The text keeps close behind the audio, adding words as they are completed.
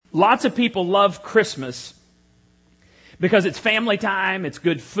Lots of people love Christmas because it's family time, it's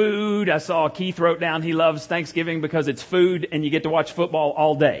good food. I saw Keith wrote down he loves Thanksgiving because it's food and you get to watch football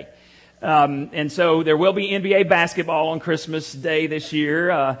all day. And so there will be NBA basketball on Christmas Day this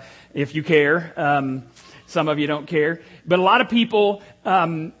year, if you care. Some of you don't care. But a lot of people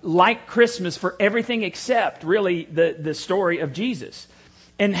like Christmas for everything except really the story of Jesus.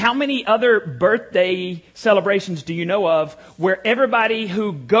 And how many other birthday celebrations do you know of where everybody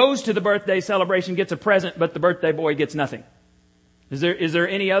who goes to the birthday celebration gets a present, but the birthday boy gets nothing? Is there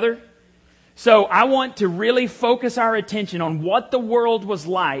any other? So I want to really focus our attention on what the world was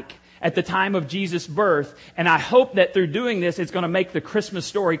like at the time of Jesus' birth. And I hope that through doing this, it's going to make the Christmas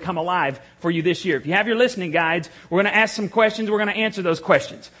story come alive for you this year. If you have your listening guides, we're going to ask some questions. We're going to answer those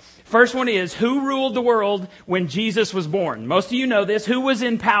questions. First one is, who ruled the world when Jesus was born? Most of you know this. Who was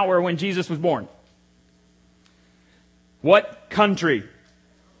in power when Jesus was born? What country?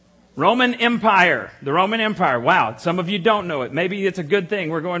 Roman Empire. The Roman Empire. Wow, some of you don't know it. Maybe it's a good thing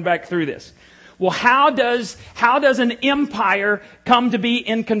we're going back through this. Well, how does an empire come to be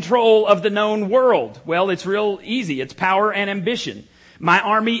in control of the known world? Well, it's real easy. It's power and ambition. My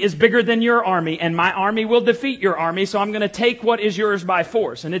army is bigger than your army, and my army will defeat your army, so I'm going to take what is yours by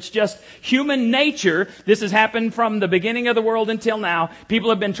force. And it's just human nature. This has happened from the beginning of the world until now.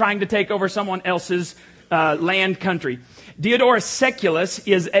 People have been trying to take over someone else's land, country. Diodorus Siculus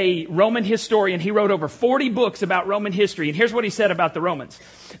is a Roman historian. He wrote over 40 books about Roman history. And here's what he said about the Romans.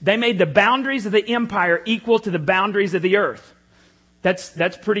 They made the boundaries of the empire equal to the boundaries of the earth.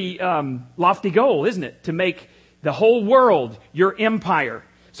 That's pretty lofty goal, isn't it? To make the whole world your empire.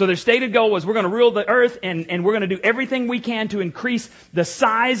 So their stated goal was, we're going to rule the earth and we're going to do everything we can to increase the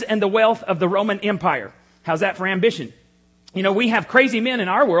size and the wealth of the Roman Empire. How's that for ambition? You know, we have crazy men in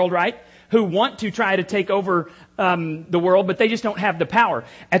our world, right? Who want to try to take over the world, but they just don't have the power.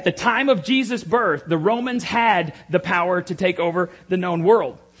 At the time of Jesus' birth, the Romans had the power to take over the known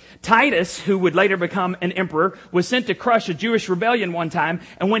world. Titus, who would later become an emperor, was sent to crush a Jewish rebellion one time,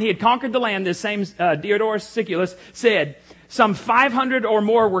 and when he had conquered the land, this same Diodorus Siculus said, some 500 or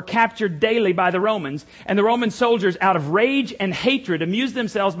more were captured daily by the Romans, and the Roman soldiers, out of rage and hatred, amused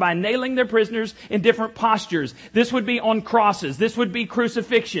themselves by nailing their prisoners in different postures. This would be on crosses. This would be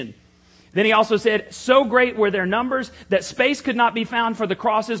crucifixion. Then he also said, so great were their numbers that space could not be found for the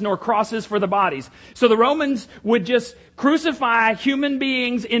crosses nor crosses for the bodies. So the Romans would just crucify human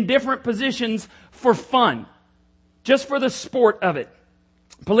beings in different positions for fun, just for the sport of it.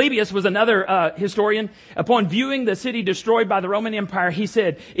 Polybius was another historian. Upon viewing the city destroyed by the Roman Empire, he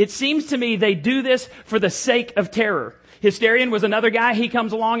said, it seems to me they do this for the sake of terror. Hysterion was another guy. He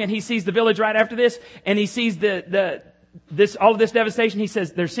comes along and he sees the village right after this, and he sees all of this devastation. He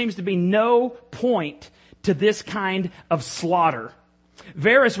says, there seems to be no point to this kind of slaughter.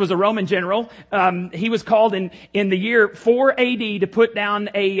 Varus was a Roman general. He was called in the year 4 AD to put down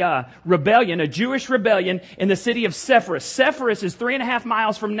a rebellion, a Jewish rebellion in the city of Sepphoris. Sepphoris is 3.5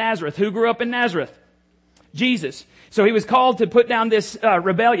 miles from Nazareth. Who grew up in Nazareth? Jesus. So he was called to put down this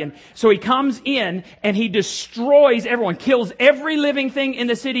rebellion. So he comes in and he destroys everyone, kills every living thing in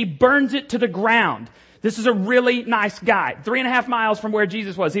the city, burns it to the ground. This is a really nice guy. 3.5 miles from where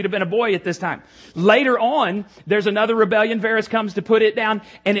Jesus was. He'd have been a boy at this time. Later on, there's another rebellion. Varus comes to put it down,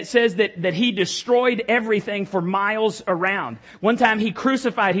 and it says that he destroyed everything for miles around. One time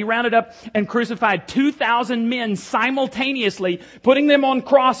he rounded up and crucified 2,000 men simultaneously, putting them on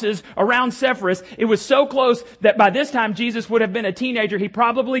crosses around Sepphoris. It was so close that by this time Jesus would have been a teenager. He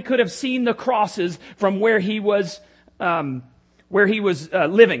probably could have seen the crosses from where he was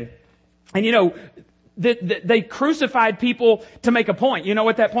living. And you know, they crucified people to make a point. You know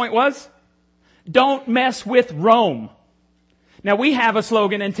what that point was? Don't mess with Rome. Now we have a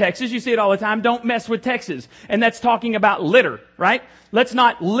slogan in Texas. You see it all the time. Don't mess with Texas. And that's talking about litter, right? Let's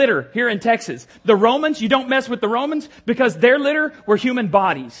not litter here in Texas. The Romans, you don't mess with the Romans because their litter were human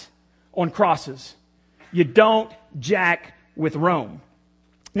bodies on crosses. You don't jack with Rome.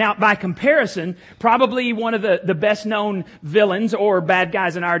 Now, by comparison, probably one of the best known villains or bad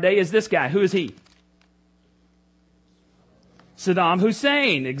guys in our day is this guy. Who is he? Saddam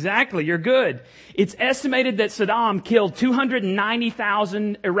Hussein. Exactly. You're good. It's estimated that Saddam killed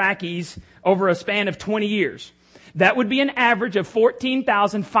 290,000 Iraqis over a span of 20 years. That would be an average of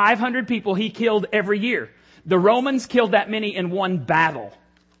 14,500 people he killed every year. The Romans killed that many in one battle.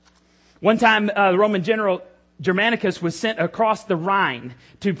 One time, the Roman general Germanicus was sent across the Rhine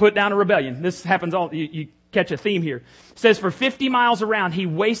to put down a rebellion. This happens you catch a theme here. It says, for 50 miles around, he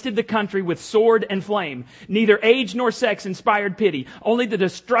wasted the country with sword and flame. Neither age nor sex inspired pity. Only the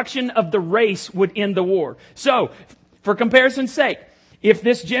destruction of the race would end the war. So, for comparison's sake, If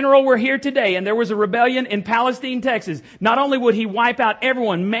this general were here today and there was a rebellion in Palestine, Texas, not only would he wipe out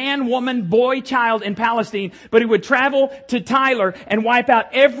everyone, man, woman, boy, child in Palestine, but he would travel to Tyler and wipe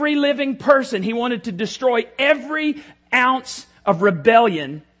out every living person. He wanted to destroy every ounce of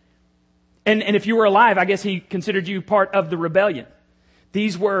rebellion. And if you were alive, I guess he considered you part of the rebellion.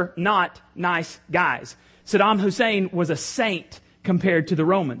 These were not nice guys. Saddam Hussein was a saint compared to the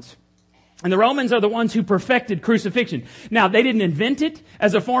Romans. And the Romans are the ones who perfected crucifixion. Now, they didn't invent it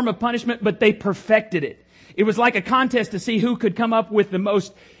as a form of punishment, but they perfected it. It was like a contest to see who could come up with the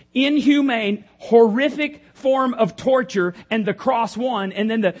most inhumane, horrific form of torture, and the cross won.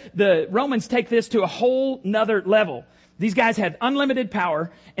 And then the Romans take this to a whole nother level. These guys had unlimited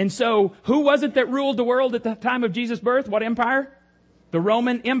power. And so, who was it that ruled the world at the time of Jesus' birth? What empire? The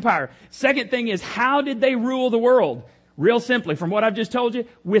Roman Empire. Second thing is, how did they rule the world? Real simply, from what I've just told you,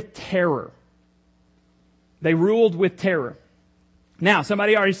 with terror. They ruled with terror. Now,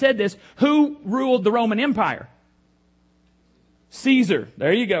 somebody already said this. Who ruled the Roman Empire? Caesar.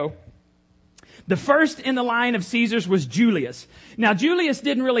 There you go. The first in the line of Caesars was Julius. Now, Julius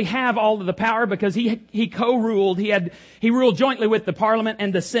didn't really have all of the power because he co-ruled. He ruled jointly with the Parliament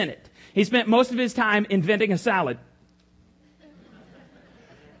and the Senate. He spent most of his time inventing a salad.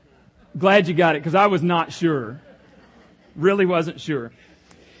 Glad you got it, because I was not sure. Really wasn't sure.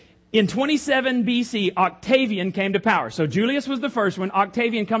 In 27 BC, Octavian came to power. So Julius was the first one.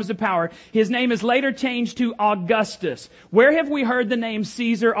 Octavian comes to power. His name is later changed to Augustus. Where have we heard the name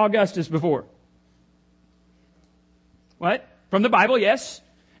Caesar Augustus before? What? From the Bible, yes.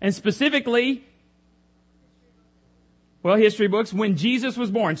 And specifically, well, history books, when Jesus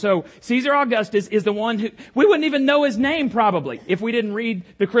was born. So Caesar Augustus is the one who, we wouldn't even know his name probably if we didn't read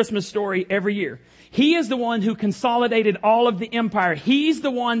the Christmas story every year. He is the one who consolidated all of the empire. He's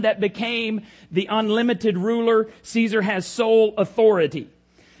the one that became the unlimited ruler. Caesar has sole authority.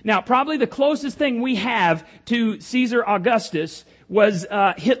 Now, probably the closest thing we have to Caesar Augustus was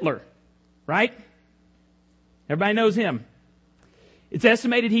Hitler, right? Everybody knows him. It's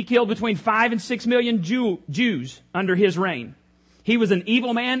estimated he killed between 5 and 6 million Jews under his reign. He was an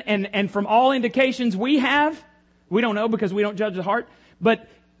evil man, and from all indications we don't know because we don't judge the heart, but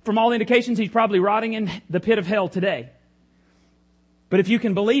from all indications he's probably rotting in the pit of hell today. But if you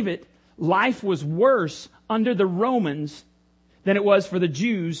can believe it, life was worse under the Romans than it was for the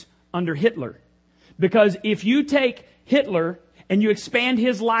Jews under Hitler. Because if you take Hitler and you expand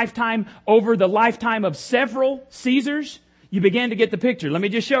his lifetime over the lifetime of several Caesars, you begin to get the picture. Let me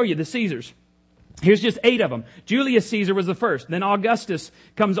just show you the Caesars. Here's just 8 of them. Julius Caesar was the first. Then Augustus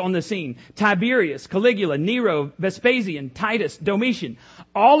comes on the scene. Tiberius, Caligula, Nero, Vespasian, Titus, Domitian.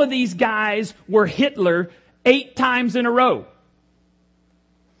 All of these guys were Hitler 8 times in a row.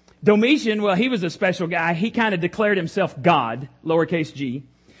 Domitian, well, he was a special guy. He kind of declared himself God, lowercase g.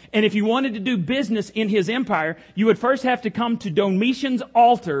 And if you wanted to do business in his empire, you would first have to come to Domitian's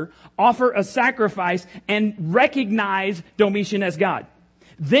altar, offer a sacrifice, and recognize Domitian as God.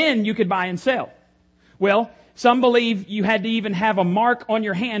 Then you could buy and sell. Well, some believe you had to even have a mark on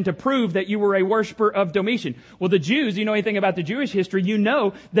your hand to prove that you were a worshiper of Domitian. Well, the Jews, you know anything about the Jewish history, you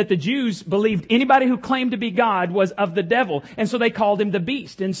know that the Jews believed anybody who claimed to be God was of the devil. And so they called him the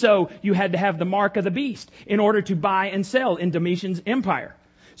beast. And so you had to have the mark of the beast in order to buy and sell in Domitian's empire.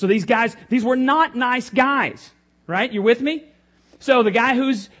 So these guys, these were not nice guys, right? You with me? So the guy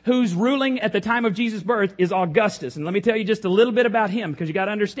who's ruling at the time of Jesus' birth is Augustus. And let me tell you just a little bit about him, because you got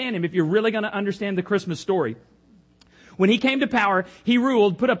to understand him if you're really going to understand the Christmas story. When he came to power, he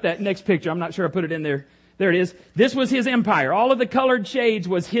ruled, put up that next picture. I'm not sure I put it in there. There it is. This was his empire. All of the colored shades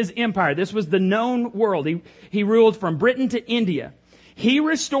was his empire. This was the known world. He ruled from Britain to India. He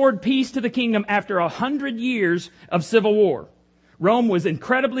restored peace to the kingdom after 100 years of civil war. Rome was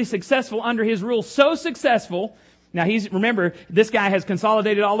incredibly successful under his rule, so successful. Now remember, this guy has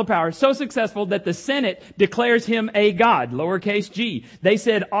consolidated all the power, so successful that the Senate declares him a god, lowercase g. They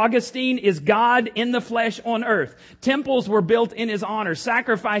said Augustine is God in the flesh on earth. Temples were built in his honor.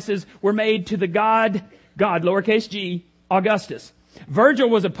 Sacrifices were made to the God, lowercase g, Augustus. Virgil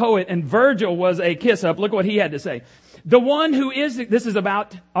was a poet, and Virgil was a kiss-up. Look what he had to say. The one who is, this is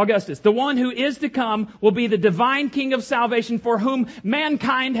about Augustus, the one who is to come will be the divine king of salvation for whom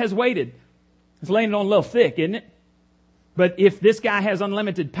mankind has waited. It's laying it on a little thick, isn't it? But if this guy has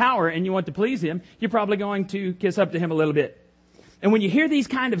unlimited power and you want to please him, you're probably going to kiss up to him a little bit. And when you hear these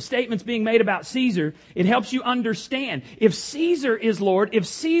kind of statements being made about Caesar, it helps you understand. If Caesar is Lord, if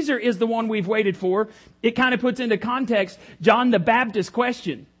Caesar is the one we've waited for, it kind of puts into context John the Baptist's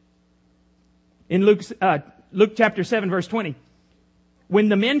question. In Luke chapter 7, verse 20. when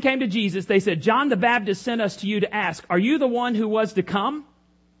the men came to Jesus, they said, John the Baptist sent us to you to ask, are you the one who was to come?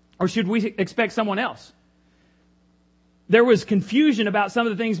 Or should we expect someone else? There was confusion about some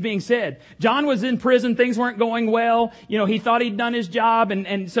of the things being said. John was in prison. Things weren't going well. He thought he'd done his job.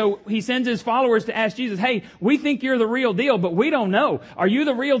 And so he sends his followers to ask Jesus, hey, we think you're the real deal, but we don't know. Are you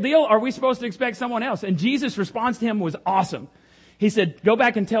the real deal? Or are we supposed to expect someone else? And Jesus' response to him was awesome. He said, go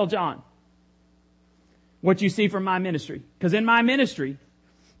back and tell John what you see from my ministry. Because in my ministry,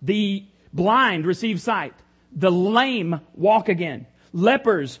 the blind receive sight. The lame walk again.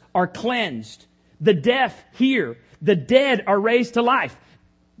 Lepers are cleansed. The deaf hear. The dead are raised to life.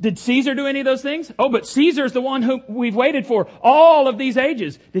 Did Caesar do any of those things? Oh, but Caesar's the one who we've waited for all of these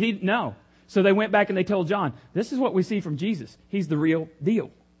ages. Did he? No. So they went back and they told John, this is what we see from Jesus. He's the real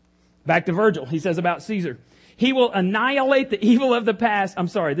deal. Back to Virgil. He says about Caesar, he will annihilate the evil of the past. I'm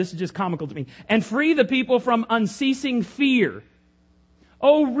sorry, this is just comical to me. And free the people from unceasing fear.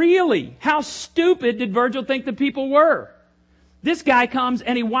 Oh, really? How stupid did Virgil think the people were? This guy comes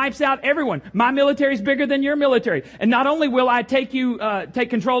and he wipes out everyone. My military is bigger than your military. And not only will I take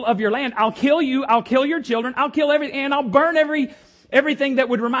control of your land, I'll kill you, I'll kill your children, I'll kill and I'll burn everything that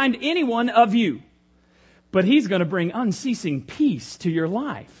would remind anyone of you. But he's going to bring unceasing peace to your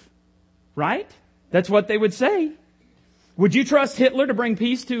life. Right? That's what they would say. Would you trust Hitler to bring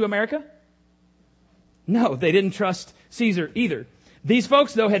peace to America? No, they didn't trust Caesar either. These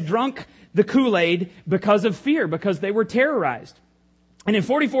folks, though, had drunk the Kool-Aid because of fear, because they were terrorized. And in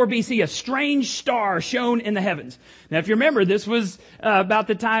 44 BC, a strange star shone in the heavens. Now, if you remember, this was about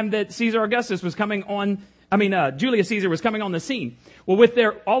the time that Julius Caesar was coming on the scene. Well, with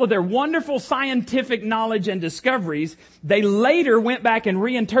all of their wonderful scientific knowledge and discoveries, they later went back and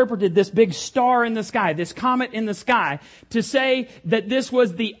reinterpreted this big star in the sky, this comet in the sky, to say that this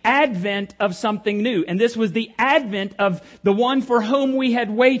was the advent of something new. And this was the advent of the one for whom we had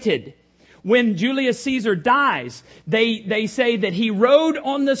waited. When Julius Caesar dies, they say that he rode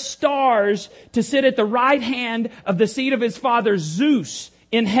on the stars to sit at the right hand of the seat of his father Zeus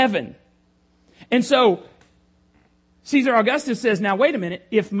in heaven. And so Caesar Augustus says, now wait a minute,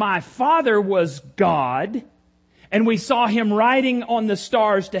 if my father was God and we saw him riding on the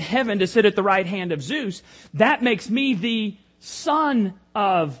stars to heaven to sit at the right hand of Zeus, that makes me the son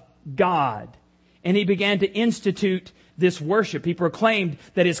of God. And he began to institute this worship. He proclaimed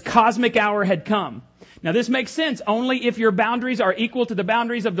that his cosmic hour had come. Now this makes sense only if your boundaries are equal to the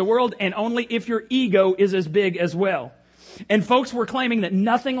boundaries of the world and only if your ego is as big as well. And folks were claiming that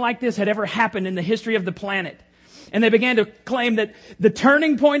nothing like this had ever happened in the history of the planet. And they began to claim that the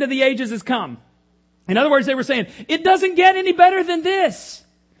turning point of the ages has come. In other words, they were saying, it doesn't get any better than this.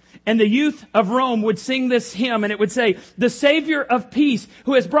 And the youth of Rome would sing this hymn and it would say, the Savior of peace,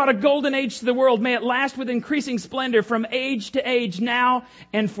 who has brought a golden age to the world, may it last with increasing splendor from age to age, now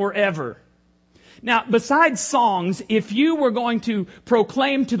and forever. Now, besides songs, if you were going to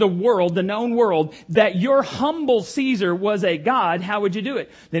proclaim to the world, the known world, that your humble Caesar was a god, how would you do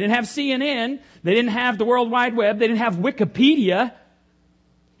it? They didn't have CNN. They didn't have the World Wide Web. They didn't have Wikipedia.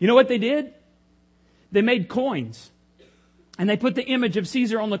 You know what they did? They made coins. And they put the image of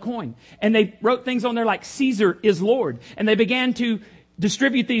Caesar on the coin. And they wrote things on there like, Caesar is Lord. And they began to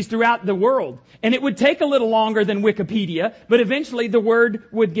distribute these throughout the world. And it would take a little longer than Wikipedia, but eventually the word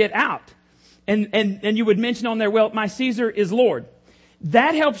would get out. And you would mention on there, well, my Caesar is Lord.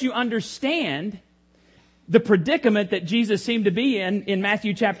 That helps you understand the predicament that Jesus seemed to be in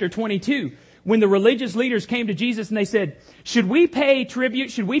Matthew chapter 22. When the religious leaders came to Jesus and they said, should we pay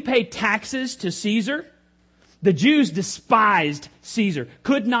tribute? Should we pay taxes to Caesar? The Jews despised Caesar,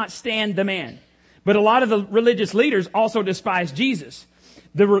 could not stand the man. But a lot of the religious leaders also despised Jesus.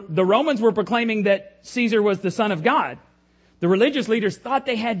 The Romans were proclaiming that Caesar was the Son of God. The religious leaders thought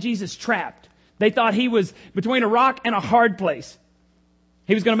they had Jesus trapped. They thought he was between a rock and a hard place.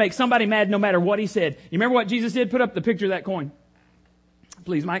 He was going to make somebody mad no matter what he said. You remember what Jesus did? Put up the picture of that coin.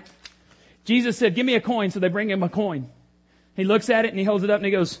 Please, Mike. Jesus said, give me a coin. So they bring him a coin. He looks at it and he holds it up and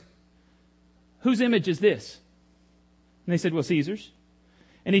he goes, whose image is this? And they said, well, Caesar's.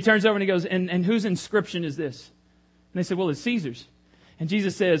 And he turns over and he goes, and whose inscription is this? And they said, well, it's Caesar's. And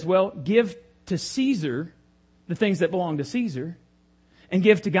Jesus says, well, give to Caesar the things that belong to Caesar and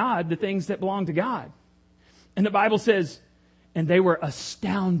give to God the things that belong to God. And the Bible says, and they were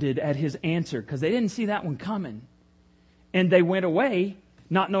astounded at his answer because they didn't see that one coming. And they went away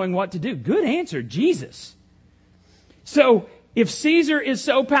not knowing what to do. Good answer, Jesus. So if Caesar is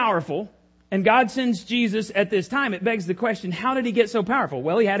so powerful, and God sends Jesus at this time, it begs the question, how did he get so powerful?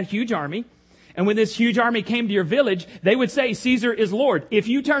 Well, he had a huge army. And when this huge army came to your village, they would say, Caesar is Lord. If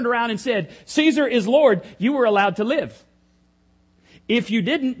you turned around and said, Caesar is Lord, you were allowed to live. If you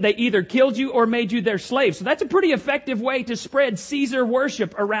didn't, they either killed you or made you their slave. So that's a pretty effective way to spread Caesar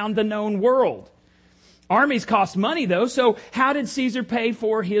worship around the known world. Armies cost money, though, so how did Caesar pay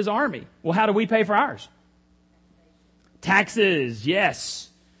for his army? Well, how do we pay for ours? Taxes, yes.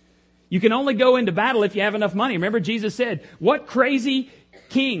 You can only go into battle if you have enough money. Remember, Jesus said, what crazy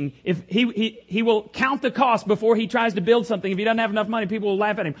king, if he will count the cost before he tries to build something. If he doesn't have enough money, people will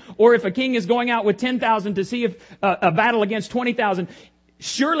laugh at him. Or if a king is going out with 10,000 to see if a battle against 20,000,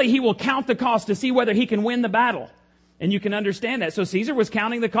 surely he will count the cost to see whether he can win the battle. And you can understand that. So Caesar was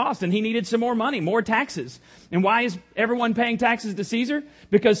counting the cost, and he needed some more money, more taxes. And why is everyone paying taxes to Caesar?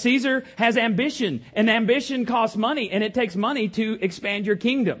 Because Caesar has ambition, and ambition costs money, and it takes money to expand your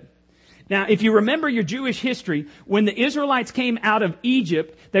kingdom. Now, if you remember your Jewish history, when the Israelites came out of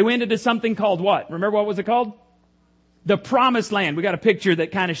Egypt, they went into something called what? Remember what was it called? The Promised Land. We got a picture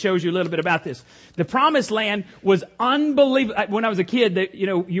that kind of shows you a little bit about this. The Promised Land was unbelievable. When I was a kid,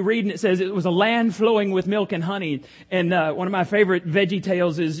 you read and it says it was a land flowing with milk and honey. And one of my favorite Veggie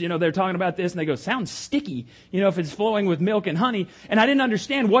Tales is, they're talking about this and they go, sounds sticky, if it's flowing with milk and honey. And I didn't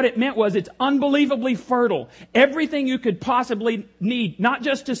understand what it meant was it's unbelievably fertile. Everything you could possibly need, not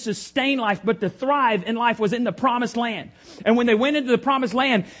just to sustain life, but to thrive in life was in the Promised Land. And when they went into the Promised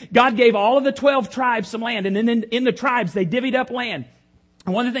Land, God gave all of the 12 tribes some land. And then in the tribes, they divvied up land.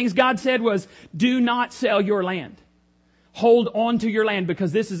 And one of the things God said was, do not sell your land. Hold on to your land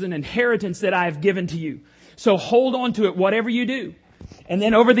because this is an inheritance that I have given to you. So hold on to it, whatever you do. And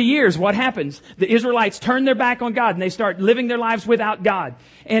then over the years, what happens? The Israelites turn their back on God and they start living their lives without God.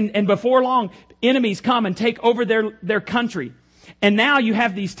 And before long, enemies come and take over their country. And now you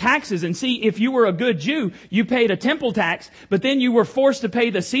have these taxes. And see, if you were a good Jew, you paid a temple tax, but then you were forced to pay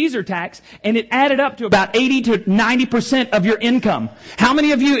the Caesar tax, and it added up to about 80 to 90% of your income. How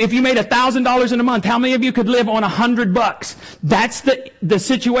many of you, if you made $1,000 in a month, how many of you could live on $100? That's the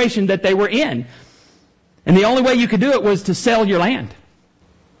situation that they were in. And the only way you could do it was to sell your land.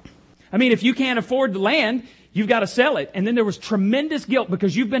 I mean, if you can't afford the land, you've got to sell it. And then there was tremendous guilt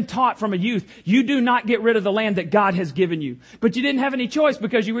because you've been taught from a youth, you do not get rid of the land that God has given you. But you didn't have any choice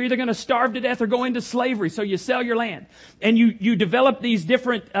because you were either going to starve to death or go into slavery. So you sell your land. And you develop these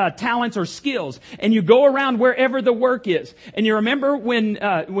different talents or skills. And you go around wherever the work is. And you remember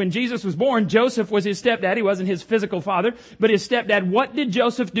when Jesus was born, Joseph was his stepdad. He wasn't his physical father, but his stepdad. What did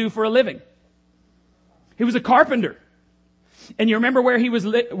Joseph do for a living? He was a carpenter. And you remember where his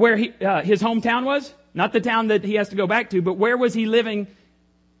hometown was? Not the town that he has to go back to, but where was he living?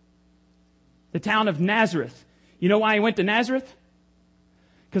 The town of Nazareth. You know why he went to Nazareth?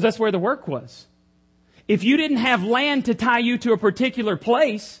 Because that's where the work was. If you didn't have land to tie you to a particular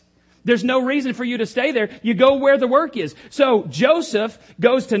place, there's no reason for you to stay there. You go where the work is. So Joseph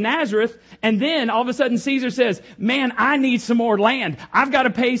goes to Nazareth, and then all of a sudden Caesar says, man, I need some more land. I've got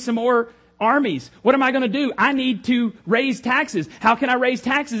to pay some more armies. What am I going to do? I need to raise taxes. How can I raise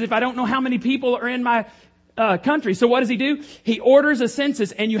taxes if I don't know how many people are in my country? So what does he do? He orders a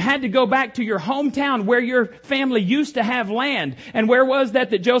census, and you had to go back to your hometown where your family used to have land. And where was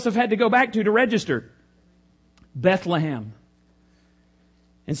that Joseph had to go back to register? Bethlehem.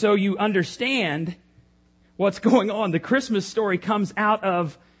 And so you understand what's going on. The Christmas story comes out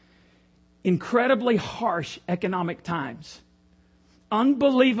of incredibly harsh economic times.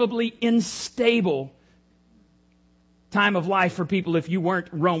 Unbelievably unstable time of life for people if you weren't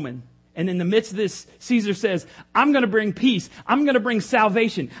Roman. And in the midst of this, Caesar says, I'm going to bring peace. I'm going to bring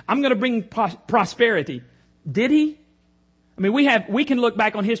salvation. I'm going to bring prosperity. Did he? I mean, we can look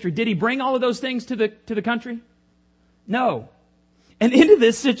back on history. Did he bring all of those things to the country? No. And into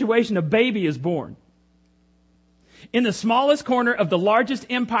this situation, a baby is born. In the smallest corner of the largest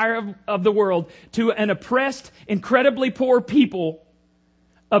empire of the world, to an oppressed, incredibly poor people,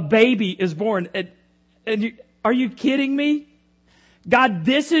 a baby is born. Are you kidding me? God,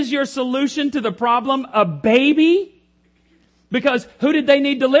 this is your solution to the problem? A baby? Because who did they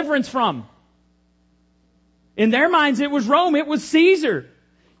need deliverance from? In their minds, it was Rome. It was Caesar.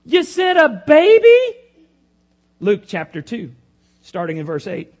 You said a baby? Luke chapter 2, starting in verse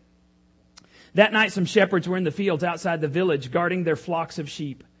 8. That night some shepherds were in the fields outside the village, guarding their flocks of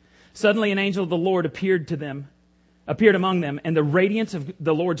sheep. Suddenly an angel of the Lord appeared among them, and the radiance of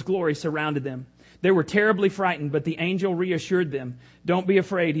the Lord's glory surrounded them. They were terribly frightened, but the angel reassured them. Don't be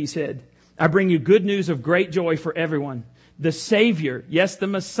afraid, he said. I bring you good news of great joy for everyone. The Savior, yes, the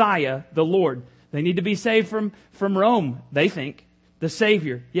Messiah, the Lord. They need to be saved from Rome, they think. The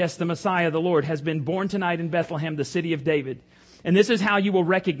Savior, yes, the Messiah, the Lord, has been born tonight in Bethlehem, the city of David. And this is how you will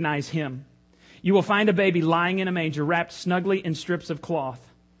recognize him. You will find a baby lying in a manger, wrapped snugly in strips of cloth.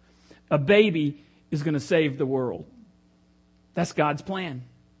 A baby is going to save the world. That's God's plan.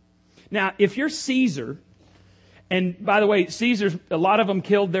 Now, if you're Caesar, and by the way, Caesars, a lot of them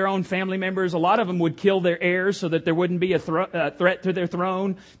killed their own family members. A lot of them would kill their heirs so that there wouldn't be a threat to their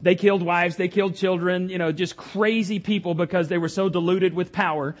throne. They killed wives. They killed children. Just crazy people because they were so deluded with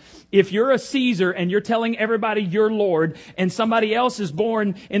power. If you're a Caesar and you're telling everybody you're Lord and somebody else is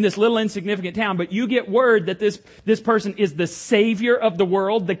born in this little insignificant town, but you get word that this person is the Savior of the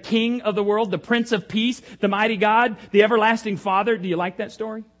world, the King of the world, the Prince of Peace, the mighty God, the everlasting Father. Do you like that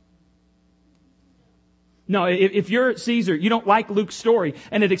story? No, if you're Caesar, you don't like Luke's story.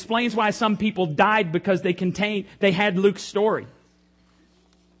 And it explains why some people died because they had Luke's story.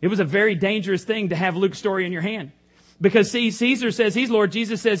 It was a very dangerous thing to have Luke's story in your hand. Because see, Caesar says he's Lord,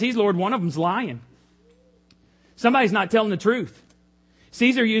 Jesus says he's Lord, one of them's lying. Somebody's not telling the truth.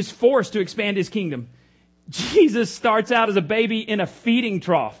 Caesar used force to expand his kingdom. Jesus starts out as a baby in a feeding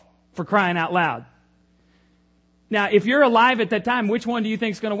trough, for crying out loud. Now, if you're alive at that time, which one do you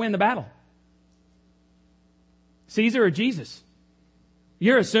think is going to win the battle? Caesar or Jesus?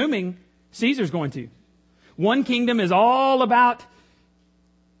 You're assuming Caesar's going to. One kingdom is all about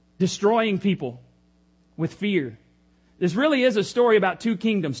destroying people with fear. This really is a story about two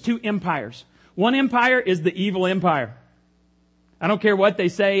kingdoms, two empires. One empire is the evil empire. I don't care what they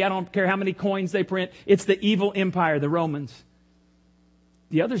say. I don't care how many coins they print. It's the evil empire, the Romans.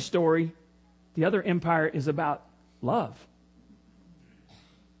 The other story, the other empire is about love.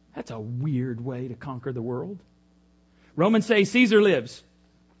 That's a weird way to conquer the world. Romans say Caesar lives.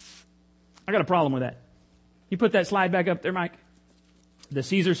 I got a problem with that. You put that slide back up there, Mike? The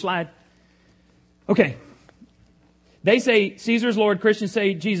Caesar slide. Okay. They say Caesar's Lord. Christians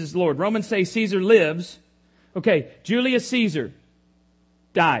say Jesus is Lord. Romans say Caesar lives. Okay. Julius Caesar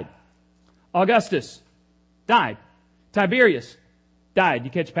died. Augustus died. Tiberius died.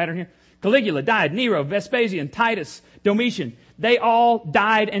 You catch a pattern here? Caligula died. Nero, Vespasian, Titus, Domitian. They all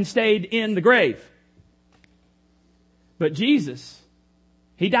died and stayed in the grave. But Jesus,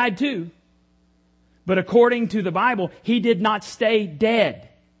 He died too. But according to the Bible, He did not stay dead.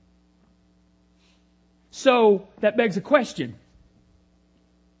 So that begs a question.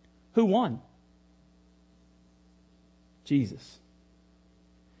 Who won? Jesus.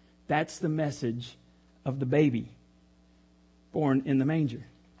 That's the message of the baby born in the manger.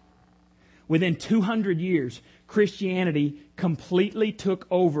 Within 200 years, Christianity completely took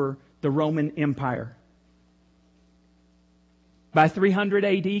over the Roman Empire. By 300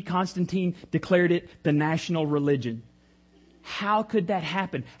 AD, Constantine declared it the national religion. How could that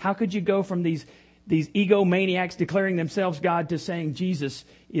happen? How could you go from these egomaniacs declaring themselves God to saying Jesus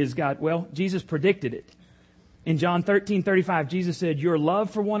is God? Well, Jesus predicted it. In John 13:35, Jesus said, "Your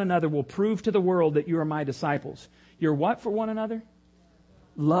love for one another will prove to the world that you are my disciples." Your what for one another?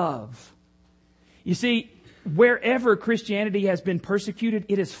 Love. You see, wherever Christianity has been persecuted,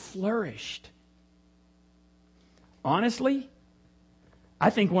 it has flourished. Honestly, I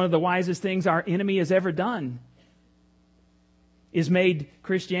think one of the wisest things our enemy has ever done is made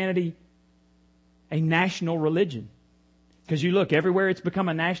Christianity a national religion. Because you look, everywhere it's become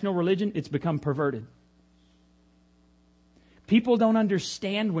a national religion, it's become perverted. People don't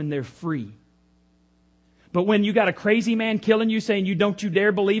understand when they're free. But when you got a crazy man killing you saying, don't you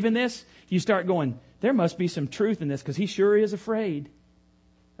dare believe in this, you start going, there must be some truth in this because he sure is afraid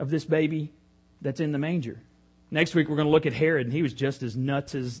of this baby that's in the manger. Next week we're going to look at Herod, and he was just as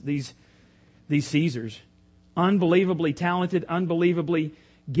nuts as these Caesars. Unbelievably talented, unbelievably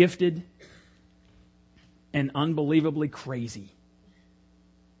gifted, and unbelievably crazy.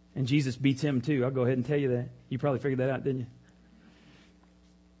 And Jesus beats him too. I'll go ahead and tell you that. You probably figured that out, didn't you?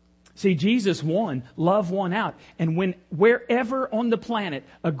 See, Jesus won. Love won out. And wherever on the planet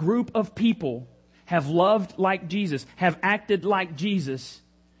a group of people have loved like Jesus, have acted like Jesus,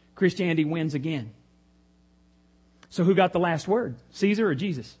 Christianity wins again. So who got the last word? Caesar or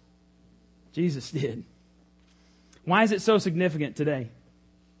Jesus? Jesus did. Why is it so significant today?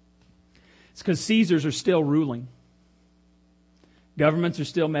 It's because Caesars are still ruling. Governments are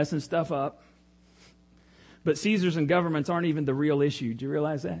still messing stuff up. But Caesars and governments aren't even the real issue. Do you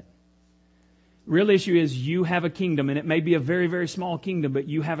realize that? Real issue is you have a kingdom, and it may be a very, very small kingdom, but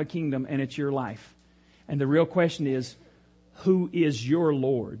you have a kingdom and it's your life. And the real question is, who is your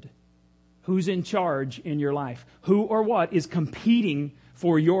Lord? Who's in charge in your life? Who or what is competing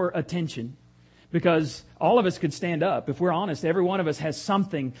for your attention? Because all of us could stand up. If we're honest, every one of us has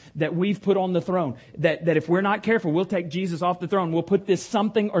something that we've put on the throne. That if we're not careful, we'll take Jesus off the throne. We'll put this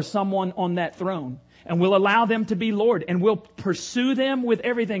something or someone on that throne. And we'll allow them to be Lord. And we'll pursue them with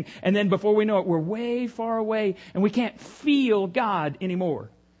everything. And then before we know it, we're way far away. And we can't feel God anymore.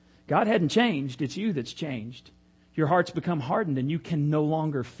 God hadn't changed. It's you that's changed. Your hearts become hardened and you can no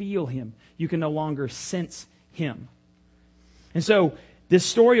longer feel Him. You can no longer sense Him. And so this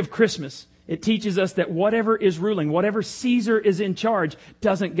story of Christmas, it teaches us that whatever is ruling, whatever Caesar is in charge,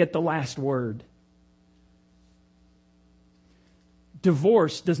 doesn't get the last word.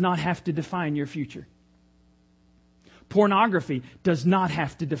 Divorce does not have to define your future. Pornography does not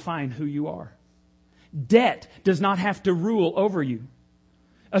have to define who you are. Debt does not have to rule over you.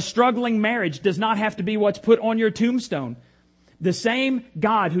 A struggling marriage does not have to be what's put on your tombstone. The same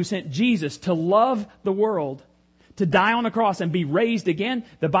God who sent Jesus to love the world, to die on the cross and be raised again,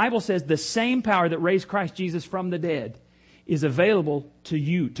 the Bible says the same power that raised Christ Jesus from the dead is available to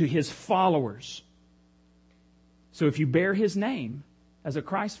you, to His followers. So if you bear His name as a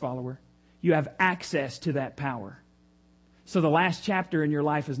Christ follower, you have access to that power. So the last chapter in your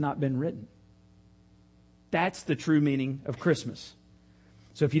life has not been written. That's the true meaning of Christmas.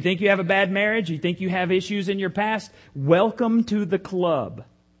 So if you think you have a bad marriage, you think you have issues in your past, welcome to the club.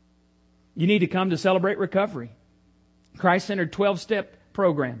 You need to come to Celebrate Recovery. Christ-centered 12-step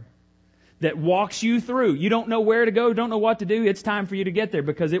program that walks you through. You don't know where to go, don't know what to do. It's time for you to get there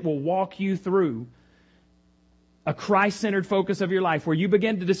because it will walk you through a Christ-centered focus of your life where you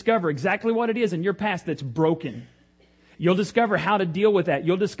begin to discover exactly what it is in your past that's broken. You'll discover how to deal with that.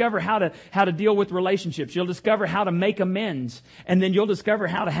 You'll discover how to deal with relationships. You'll discover how to make amends. And then you'll discover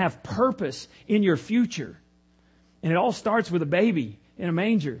how to have purpose in your future. And it all starts with a baby in a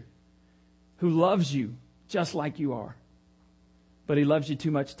manger who loves you just like you are. But He loves you too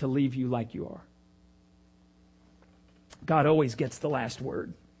much to leave you like you are. God always gets the last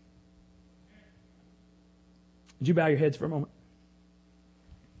word. Would you bow your heads for a moment?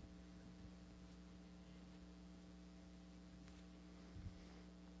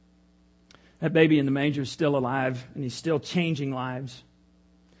 That baby in the manger is still alive, and He's still changing lives,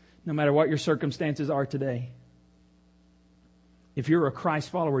 no matter what your circumstances are today. If you're a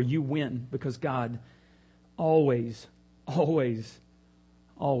Christ follower, you win because God always, always,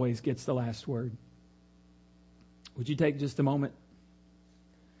 always gets the last word. Would you take just a moment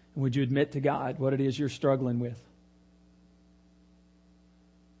and would you admit to God what it is you're struggling with?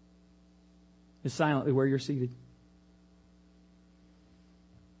 Just silently where you're seated.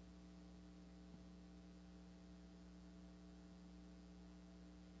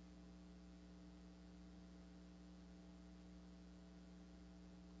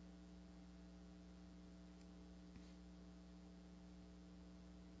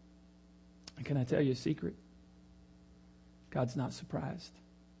 And can I tell you a secret? God's not surprised.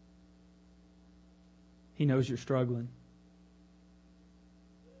 He knows you're struggling.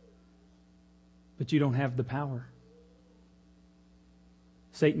 But you don't have the power.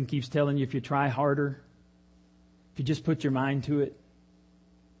 Satan keeps telling you if you try harder, if you just put your mind to it,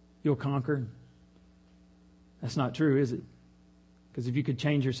 you'll conquer. That's not true, is it? Because if you could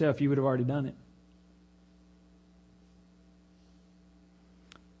change yourself, you would have already done it.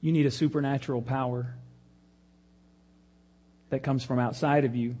 You need a supernatural power that comes from outside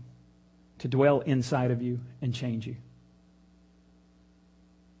of you to dwell inside of you and change you.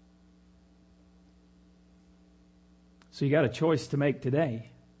 So you got a choice to make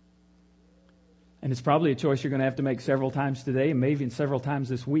today. And it's probably a choice you're going to have to make several times today and maybe even several times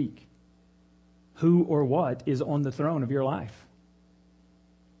this week. Who or what is on the throne of your life?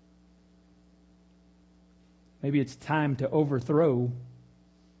 Maybe it's time to overthrow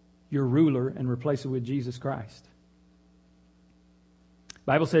your ruler and replace it with Jesus Christ. The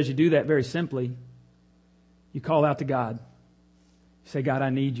Bible says you do that very simply. You call out to God. You say, God, I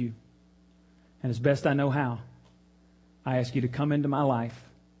need you. And as best I know how, I ask you to come into my life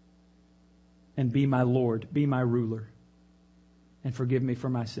and be my Lord, be my ruler, and forgive me for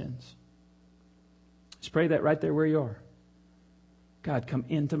my sins. Just pray that right there where you are. God, come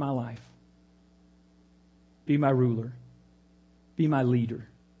into my life. Be my ruler. Be my leader.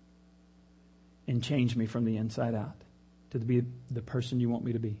 And change me from the inside out to be the person you want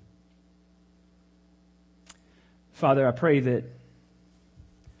me to be. Father, I pray that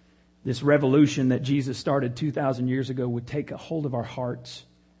this revolution that Jesus started 2,000 years ago would take a hold of our hearts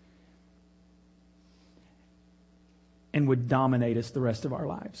and would dominate us the rest of our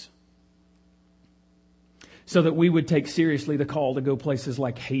lives. So that we would take seriously the call to go places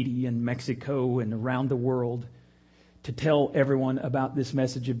like Haiti and Mexico and around the world to tell everyone about this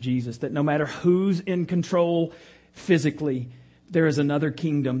message of Jesus, that no matter who's in control physically, there is another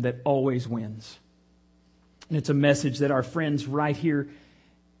kingdom that always wins. And it's a message that our friends right here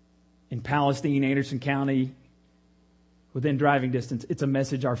in Palestine, Anderson County, within driving distance, it's a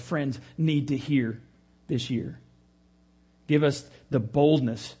message our friends need to hear this year. Give us the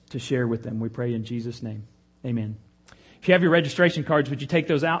boldness to share with them, we pray in Jesus' name. Amen. If you have your registration cards, would you take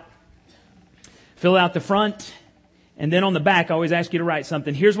those out? Fill out the front. And then on the back, I always ask you to write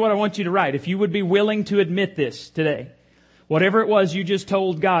something. Here's what I want you to write. If you would be willing to admit this today, whatever it was you just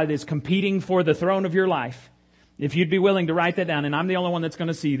told God is competing for the throne of your life, if you'd be willing to write that down, and I'm the only one that's going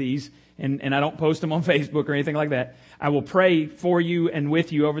to see these, and I don't post them on Facebook or anything like that, I will pray for you and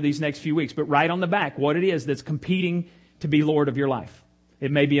with you over these next few weeks. But write on the back what it is that's competing to be Lord of your life.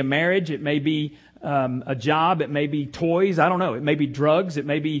 It may be a marriage, it may be a job, it may be toys, I don't know. It may be drugs, it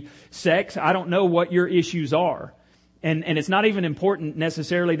may be sex. I don't know what your issues are. And it's not even important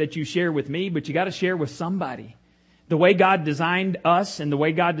necessarily that you share with me, but you got to share with somebody. The way God designed us and the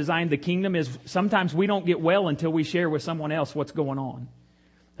way God designed the kingdom is sometimes we don't get well until we share with someone else what's going on.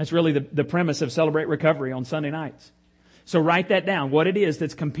 That's really the premise of Celebrate Recovery on Sunday nights. So write that down, what it is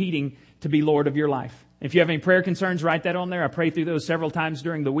that's competing to be Lord of your life. If you have any prayer concerns, write that on there. I pray through those several times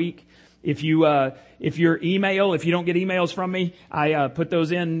during the week. If you don't get emails from me, I put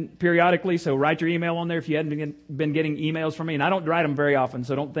those in periodically. So write your email on there if you hadn't been getting emails from me. And I don't write them very often,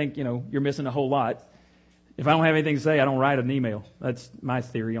 so don't think, you're missing a whole lot. If I don't have anything to say, I don't write an email. That's my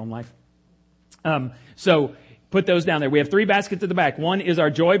theory on life. So put those down there. We have 3 baskets at the back. One is our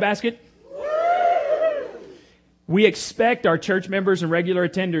joy basket. We expect our church members and regular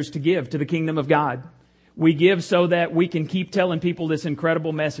attenders to give to the kingdom of God. We give so that we can keep telling people this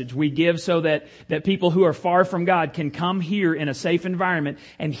incredible message. We give so that people who are far from God can come here in a safe environment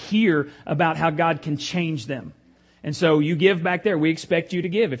and hear about how God can change them. And so you give back there. We expect you to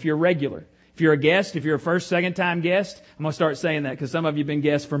give if you're regular. If you're a guest, if you're a first, second time guest, I'm going to start saying that because some of you have been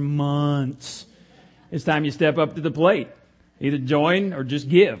guests for months. It's time you step up to the plate. Either join or just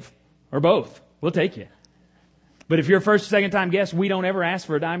give or both. We'll take you. But if you're a first, second time guest, we don't ever ask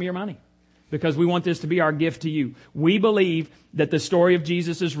for a dime of your money because we want this to be our gift to you. We believe that the story of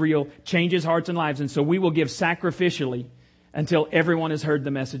Jesus is real, changes hearts and lives, and so we will give sacrificially until everyone has heard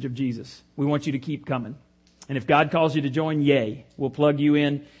the message of Jesus. We want you to keep coming. And if God calls you to join, yay. We'll plug you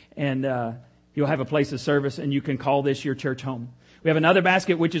in and you'll have a place of service and you can call this your church home. We have another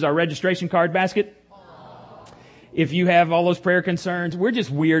basket, which is our registration card basket. If you have all those prayer concerns, we're just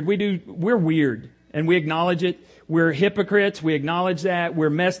weird. We're weird and we acknowledge it. We're hypocrites. We acknowledge that. We're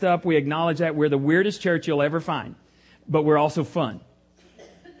messed up. We acknowledge that. We're the weirdest church you'll ever find, but we're also fun.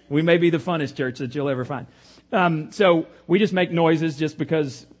 We may be the funnest church that you'll ever find. So we just make noises just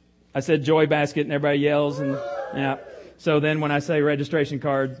because I said joy basket and everybody yells and yeah. So then when I say registration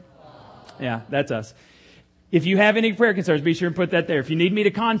card, yeah, that's us. If you have any prayer concerns, be sure and put that there. If you need me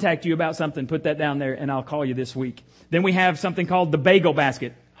to contact you about something, put that down there and I'll call you this week. Then we have something called the bagel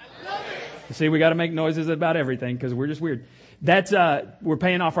basket. I love it. See, we got to make noises about everything because we're just weird. That's, we're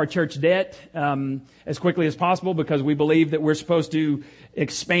paying off our church debt, as quickly as possible because we believe that we're supposed to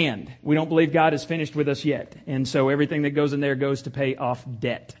expand. We don't believe God is finished with us yet. And so everything that goes in there goes to pay off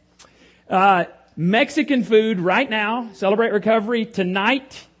debt. Mexican food right now, Celebrate Recovery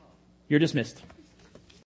tonight. You're dismissed.